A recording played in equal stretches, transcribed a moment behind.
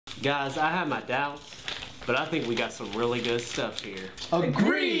Guys, I have my doubts, but I think we got some really good stuff here.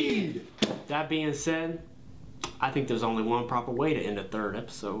 Agreed! That being said, I think there's only one proper way to end the third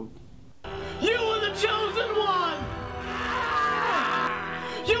episode. You were the chosen one!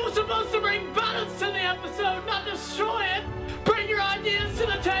 You were supposed to bring balance to the episode, not destroy it! Bring your ideas to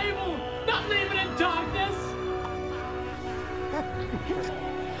the table, not leave it in darkness!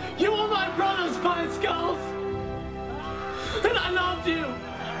 You were my brothers, Pine Skulls! And I loved you!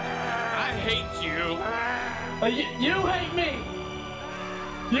 I hate you! You hate me!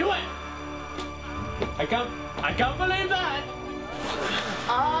 You hate... I can't believe that!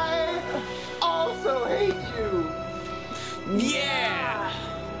 I also hate you! Yeah!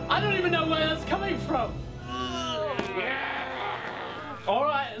 I don't even know where that's coming from!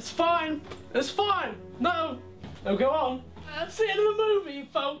 Alright, it's fine. It's fine. No, go on. That's the end of the movie,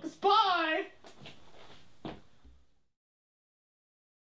 folks. Bye!